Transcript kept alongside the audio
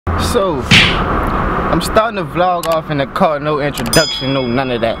So, I'm starting to vlog off in the car, no introduction, no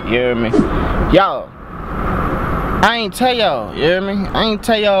none of that, you hear me? Y'all, I ain't tell y'all, you hear me? I ain't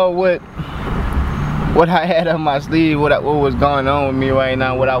tell y'all what I had on my sleeve, what was going on with me right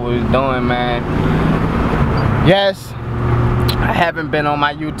now, what I was doing, man. Yes, I haven't been on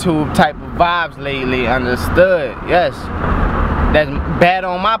my YouTube type of vibes lately, understood, yes. That's bad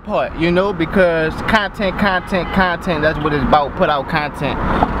on my part, you know, because content, that's what it's about. Put out content,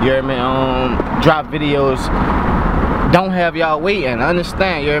 you hear me? Drop videos. Don't have y'all waiting,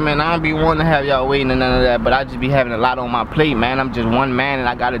 understand, you hear me? I don't be wanting to have y'all waiting and none of that, but I just be having a lot on my plate, man. I'm just one man and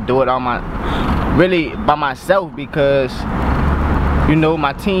I gotta do it on really by myself because, you know,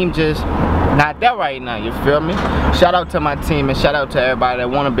 my team just not there right now, you feel me? Shout out to my team and shout out to everybody that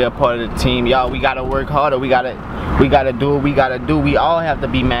want to be a part of the team. Y'all, we gotta work harder, we gotta do what we gotta do. We all have to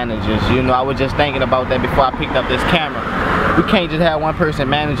be managers, you know. I was just thinking about that before I picked up this camera. We can't just have one person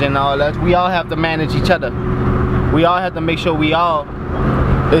managing all that. We all have to manage each other. We all have to make sure we all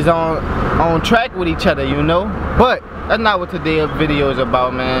is on track with each other, you know. But that's not what today's video is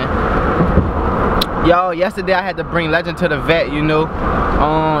about, man. Y'all, yesterday I had to bring Legend to the vet, you know.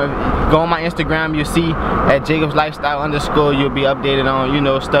 Go on my Instagram, you'll see at Jacob's Lifestyle _ you'll be updated on, you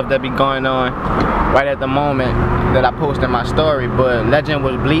know, stuff that be going on right at the moment that I post in my story. But Legend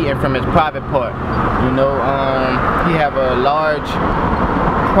was bleeding from his private part, you know. He have a large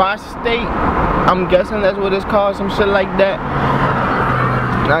prostate, I'm guessing that's what it's called, some shit like that.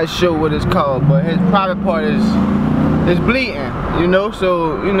 Not sure what it's called, but his private part is bleeding, you know.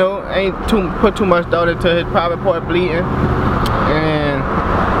 So, you know, ain't put too much thought into his private part bleeding, and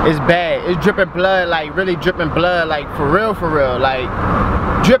it's bad. It's dripping blood, like really dripping blood, like for real, like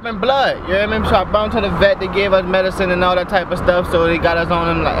dripping blood, you know what I mean? So I brought him to the vet. They gave us medicine and all that type of stuff, so they got us on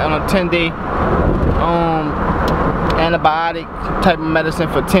him like on a 10-day antibiotic type of medicine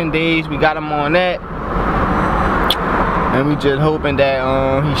for 10 days. We got him on that, and we just hoping that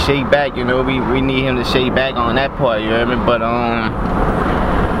he shake back, you know. We need him to shake back on that part, you know what I mean? But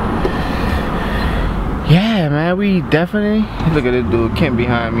yeah, man, we definitely, look at this dude Kim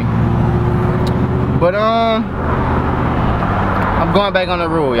behind me. But I'm going back on the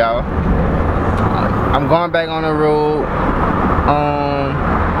road, y'all. I'm going back on the road.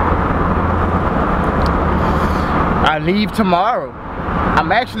 I leave tomorrow.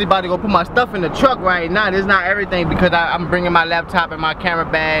 I'm actually about to go put my stuff in the truck right now. This is not everything because I'm bringing my laptop and my camera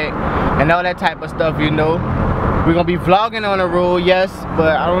bag and all that type of stuff, you know. We're gonna be vlogging on the road, yes,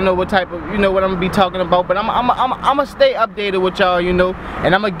 but I don't know what type of, you know, what I'm gonna be talking about. But I'm gonna stay updated with y'all, you know.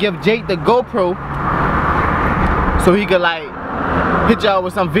 And I'm gonna give Jake the GoPro so he could like hit y'all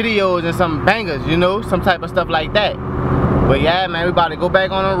with some videos and some bangers, you know, some type of stuff like that. But yeah, man, we about to go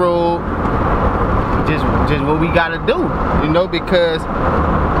back on the road. Just what we gotta do, you know, because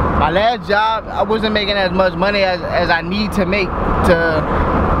my last job I wasn't making as much money as I need to make to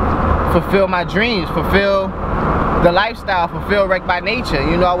fulfill my dreams, fulfill the lifestyle, fulfill Wrecked by Nature.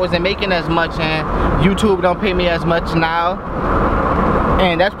 You know, I wasn't making as much, and YouTube don't pay me as much now,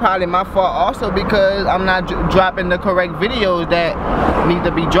 and that's probably my fault also because I'm not dropping the correct videos that need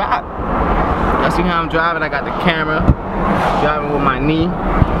to be dropped. I see how I'm driving. I got the camera driving with my knee,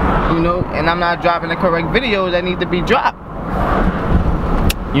 you know, and I'm not dropping the correct videos that need to be dropped.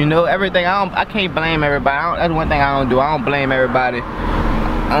 You know, everything, I can't blame everybody. That's one thing I don't do. I don't blame everybody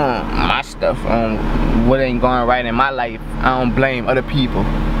on my stuff, on what ain't going right in my life. I don't blame other people.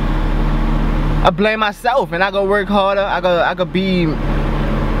 I blame myself, and I go work harder. I go be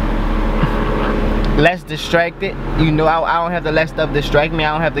less distracted, you know. I don't have to let stuff distract me.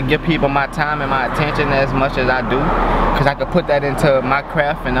 I don't have to give people my time and my attention as much as I do, because I could put that into my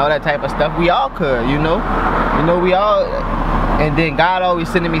craft and all that type of stuff. We all could, you know, we all. And then God always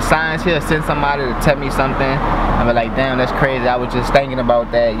sending me signs. He'll send somebody to tell me something. I'm like, damn, that's crazy. I was just thinking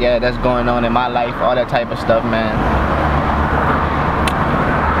about that. Yeah, that's going on in my life, all that type of stuff, man,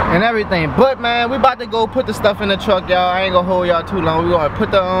 and everything. But man, we about to go put the stuff in the truck, y'all. I ain't gonna hold y'all too long. We gonna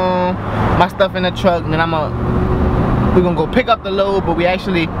put the my stuff in the truck, and then we're gonna go pick up the load. But we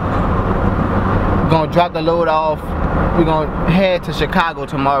actually gonna drop the load off. We're gonna head to Chicago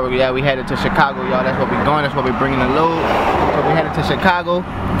tomorrow. Yeah, we headed to Chicago, y'all. That's where we're going. That's where we're bringing the load. So we headed to Chicago,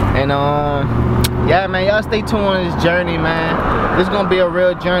 and yeah, man, y'all stay tuned on this journey, man. This is gonna be a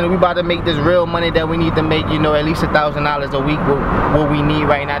real journey. We about to make this real money that we need to make, you know, at least $1,000 a week. What we need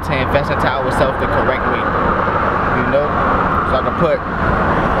right now to invest into ourselves the correct way, you know. So I can put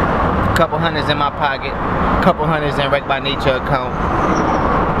a couple hundreds in my pocket, a couple hundreds in Wrecked by Nature account.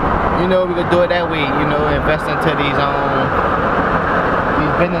 You know, we could do it that way, you know, invest into these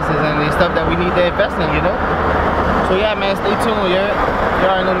businesses and these stuff that we need to invest in, you know. So So yeah, man, stay tuned, you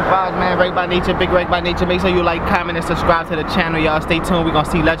already know the vibes, man. Wreck by Nature, big Wreck by Nature. Make sure you like, comment, and subscribe to the channel, y'all. Stay tuned. We're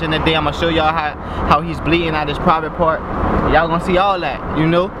gonna see Legend today. I'm gonna show y'all how he's bleeding out his private part. Y'all gonna see all that, you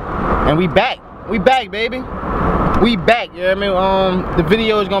know. And we back, baby. We back, you hear me? The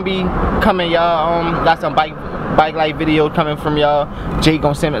video is gonna be coming, y'all. Got some bike life videos coming from y'all. Jay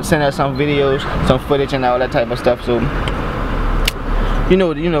gonna send us some videos, some footage, and all that type of stuff. So you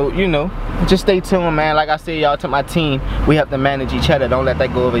know. Just stay tuned, man. Like I said, y'all, to my team, we have to manage each other. Don't let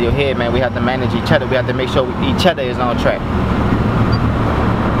that go over your head, man. We have to manage each other. We have to make sure each other is on track.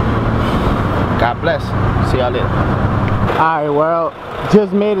 God bless. See y'all later. Alright, well,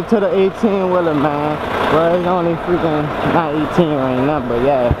 just made it to the 18-wheeler, man. Well, it's only freaking not 18 right now, but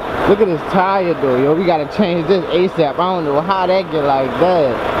yeah. Look at this tire, though, yo. We gotta change this ASAP. I don't know how that get like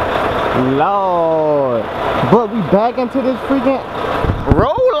that. Lord. But we back into this freaking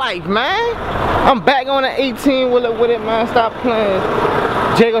road life, man. I'm back on the 18-wheeler with it, man. Stop playing.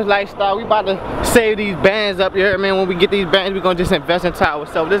 Jacob's lifestyle. We about to save these bands up here, man. When we get these bands, we're gonna just invest into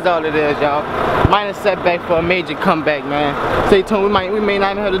ourselves. This is all it is, y'all. Minor setback for a major comeback, man. Stay tuned. We may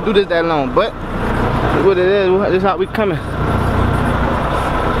not even have to do this that long, but it's what it is. This is how we coming.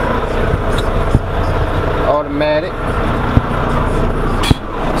 Automatic.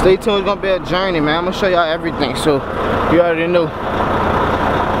 Stay tuned. It's gonna be a journey, man. I'm gonna show y'all everything, so you already know.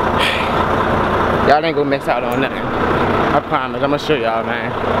 Y'all ain't gonna miss out on nothing. I promise. I'm gonna show y'all,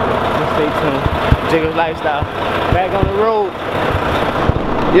 man. Just stay tuned. Jacob's lifestyle. Back on the road.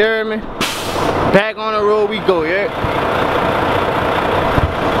 You hear me? Back on the road we go, yeah.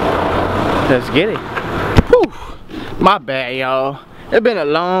 Let's get it. Whew. My bad, y'all. It's been a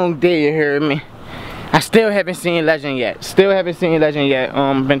long day, you hear me? I still haven't seen Legend yet.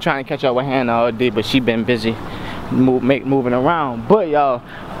 Been trying to catch up with Hannah all day, but she been busy moving around. But y'all,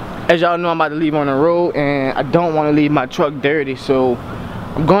 as y'all know, I'm about to leave on the road, and I don't want to leave my truck dirty, so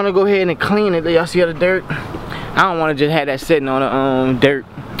I'm gonna go ahead and clean it. Y'all see all the dirt? I don't want to just have that sitting on the dirt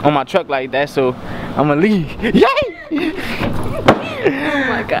on my truck like that, so I'm gonna leave. Yay! Oh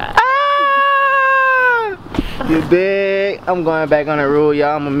my God. Ah! You dig? I'm going back on the road,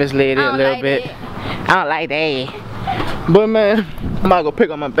 y'all. I'm gonna mislay it a little bit. I don't like that. But man, I'm about to go pick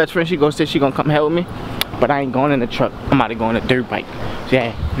up my best friend. She said she gonna come help me. But I ain't going in the truck. I'm about to go on a dirt bike.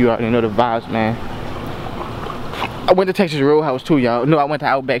 Yeah, you already know the vibes, man. I went to Texas Roadhouse too, y'all. No, I went to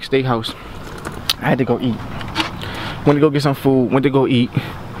Outback Steakhouse. I had to go eat. Went to go get some food. Went to go eat.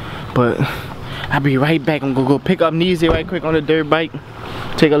 But I'll be right back. I'm gonna go pick up Neezy right quick on the dirt bike.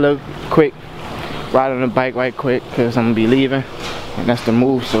 Take a look quick. Ride on the bike right quick, cause I'm gonna be leaving. And that's the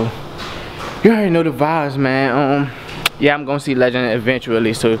move, so you already know the vibes, man. Yeah, I'm gonna see Legend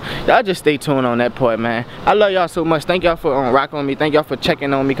eventually, so y'all just stay tuned on that part, man. I love y'all so much. Thank y'all for rocking with me. Thank y'all for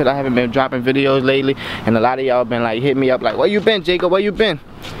checking on me, because I haven't been dropping videos lately, and a lot of y'all been like hit me up like, where you been, Jacob? Where you been?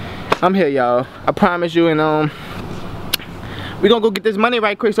 I'm here, y'all. I promise you. And we gonna go get this money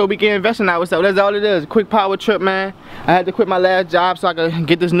right quick so we can invest in ourselves. That's all it is. Quick power trip, man. I had to quit my last job so I could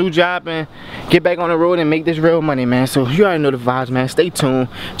get this new job and get back on the road and make this real money, man. So you already know the vibes, man. Stay tuned.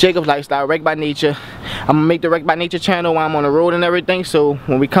 Jacob's Lifestyle, Wreck by Nature. I'm gonna make the Wreck by Nature channel while I'm on the road and everything. So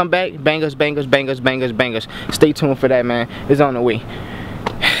when we come back, bangers, bangers, bangers, bangers, bangers. Stay tuned for that, man. It's on the way.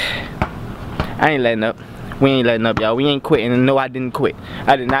 I ain't letting up. We ain't letting up, y'all. We ain't quitting. And no, I didn't quit.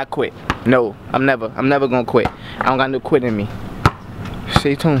 I did not quit. No, I'm never gonna quit. I don't got no quit in me.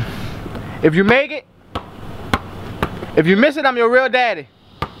 Stay tuned. If you make it, if you miss it, I'm your real daddy.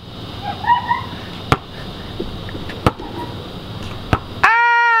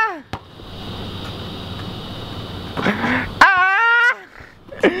 Ah! Ah!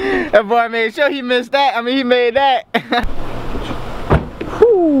 That boy made sure he missed that. I mean, he made that.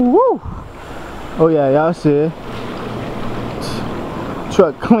 Woo, woo. Oh yeah, y'all see it.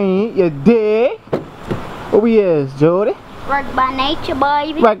 Truck clean, you dig? What we is, Jody? Wreck by Nature,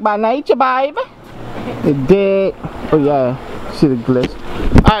 baby. Wreck by Nature, baby. You dig? Oh yeah, see the glitch.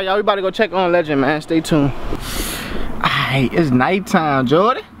 Alright, y'all, we about to go check on Legend, man. Stay tuned. Alright, it's nighttime,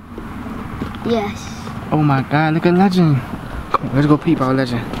 Jody. Yes. Oh my God, look at Legend. Come on, let's go peep our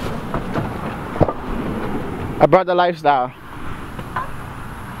Legend. I brought the lifestyle.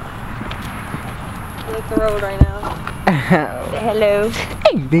 I like the road right now. Say hello.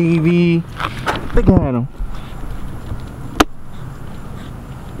 Hey, baby. Look at him.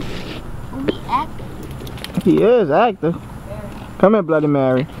 He active. He is active. Yeah. Come here, Bloody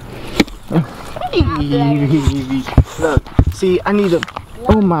Mary. Hey, baby. Look, see, I need a.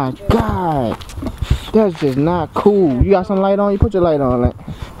 Oh my God. That's just not cool. You got some light on? You put your light on, like,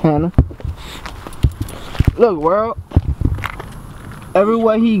 Hannah. Look, world.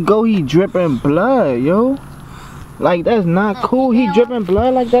 Everywhere he go, he dripping blood, yo. Like, that's not cool. He dripping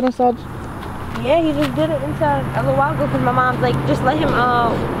blood like that inside. Yeah, he just did it inside a little while ago because my mom's like, just let him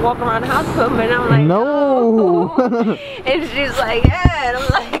walk around the house for him. And I'm like, no. And she's like, yeah. And I'm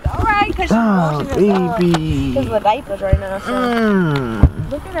like, all right, because she's washing his diapers right now. So.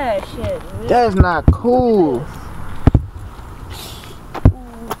 Look at that shit. Really? That's not cool. Ooh,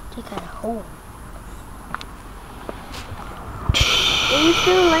 take that hole. And you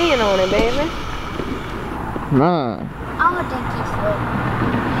still laying on it, baby. Man. I don't think he feel it.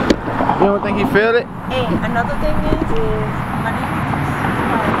 You don't think he feel it? Hey, another thing is my name is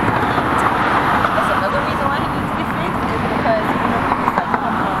that's another reason why he needs to be fixed is because you know he's like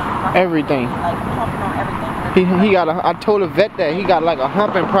humping on everything. Like humping on everything. He got a. I told a vet that he got like a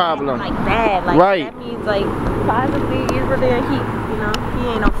humping problem. Like bad. Like right. That means like possibly he's really a heat. You know, he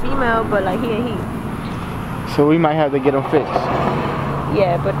ain't no female, but like he a heat. So we might have to get him fixed.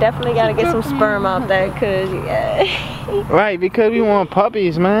 Yeah, but definitely gotta get some sperm out there, cause yeah. Right, because we want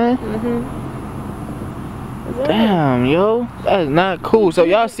puppies, man. Damn, yo, that's not cool. So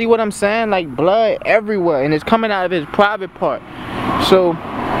y'all see what I'm saying? Like blood everywhere, and it's coming out of his private part. So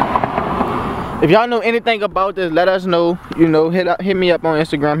if y'all know anything about this, let us know. You know, hit me up on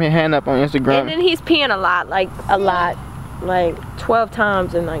Instagram, hit hand up on Instagram. And then he's peeing a lot, like 12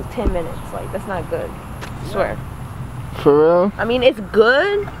 times in like 10 minutes. Like that's not good. I swear. For real? I mean, it's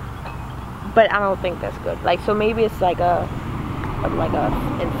good, but I don't think that's good. Like, so maybe it's like a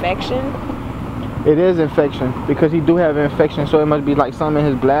infection. It is infection because he do have an infection, so it must be like something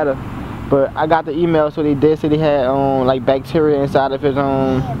in his bladder. But I got the email, so they did say they had like bacteria inside of his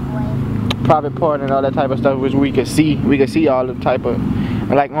private part and all that type of stuff, which we could see. We could see all the type of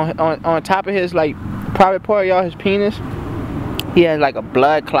like on top of his like private part, y'all, his penis. He has like a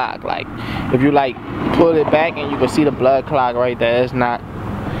blood clot. Like if you like pull it back and you can see the blood clot right there. It's not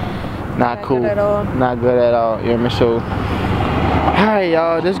cool. Good at all. Not good at all. You know what I mean? So alright,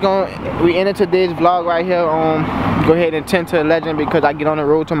 y'all, we ended today's vlog right here. Go ahead and tend to a legend because I get on the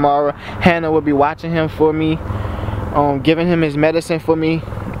road tomorrow. Hannah will be watching him for me, giving him his medicine for me,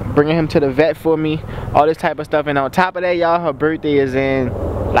 bringing him to the vet for me, all this type of stuff. And on top of that, y'all, her birthday is in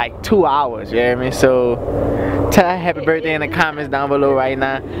like 2 hours. You know what I mean? So tell her happy birthday in the comments down below right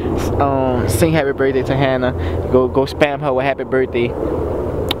now. Sing happy birthday to Hannah. Go spam her with happy birthday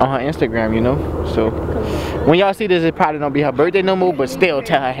on her Instagram, you know. So when y'all see this, it probably don't be her birthday no more, but still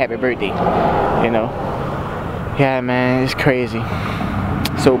tell her happy birthday, you know. Yeah, man, it's crazy.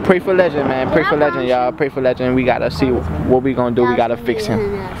 So pray for Legend, man. Pray for Legend, y'all. Pray for Legend. We gotta see what we gonna do. We gotta fix him.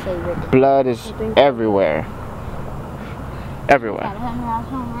 Blood is everywhere. Everywhere.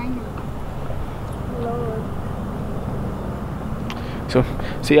 So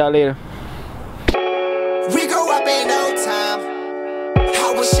see y'all later. We grew up in no time.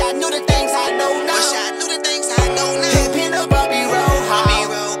 I wish I knew the things I know now. Hip in the bumpy road,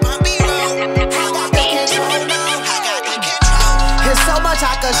 bumpy road. I got the control now. There's so much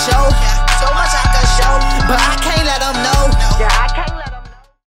I could show. So much I